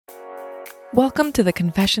Welcome to the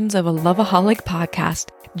Confessions of a Loveaholic podcast.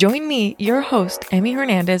 Join me, your host, Emmy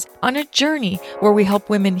Hernandez, on a journey where we help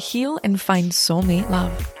women heal and find soulmate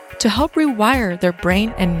love to help rewire their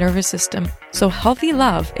brain and nervous system so healthy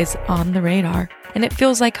love is on the radar and it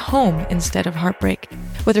feels like home instead of heartbreak.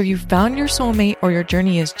 Whether you've found your soulmate or your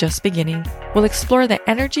journey is just beginning, we'll explore the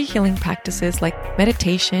energy healing practices like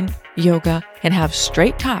meditation, yoga, and have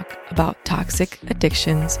straight talk about toxic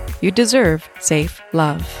addictions. You deserve safe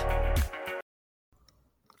love.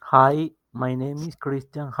 Hi, my name is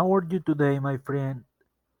Christian. How are you today, my friend?